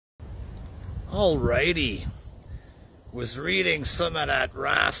Alrighty. Was reading some of that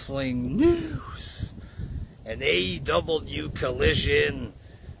wrestling news. And AEW Collision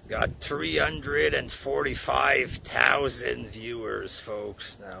got 345,000 viewers,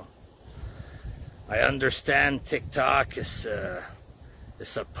 folks. Now, I understand TikTok is a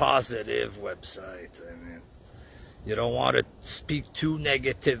positive website. I mean, you don't want to speak too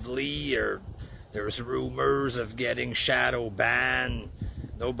negatively, or there's rumors of getting shadow banned.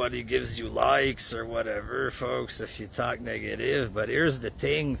 Nobody gives you likes or whatever, folks, if you talk negative. But here's the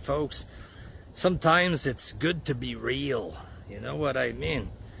thing, folks. Sometimes it's good to be real. You know what I mean?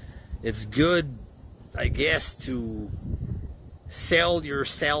 It's good, I guess, to sell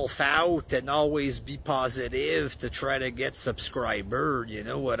yourself out and always be positive to try to get subscribers. You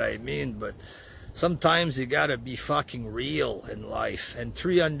know what I mean? But sometimes you gotta be fucking real in life. And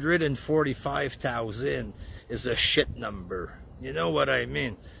 345,000 is a shit number. You know what I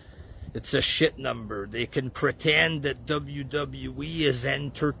mean? It's a shit number. They can pretend that WWE is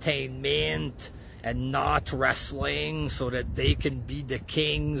entertainment and not wrestling so that they can be the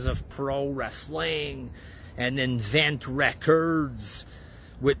kings of pro wrestling and invent records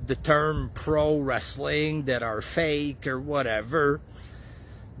with the term pro wrestling that are fake or whatever.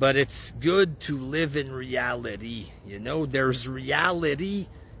 But it's good to live in reality. You know, there's reality,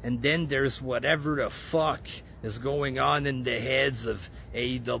 and then there's whatever the fuck is going on in the heads of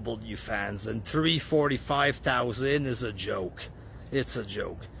AEW fans. And 345,000 is a joke. It's a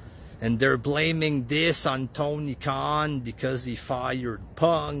joke. And they're blaming this on Tony Khan because he fired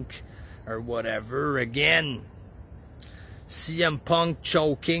Punk or whatever. Again, CM Punk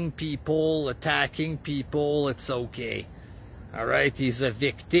choking people, attacking people, it's okay. Alright, he's a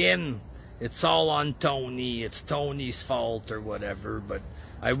victim. It's all on Tony. It's Tony's fault or whatever. But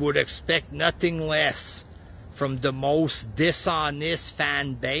I would expect nothing less from the most dishonest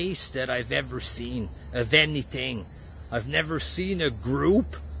fan base that I've ever seen of anything. I've never seen a group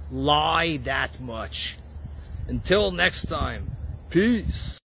lie that much. Until next time, peace.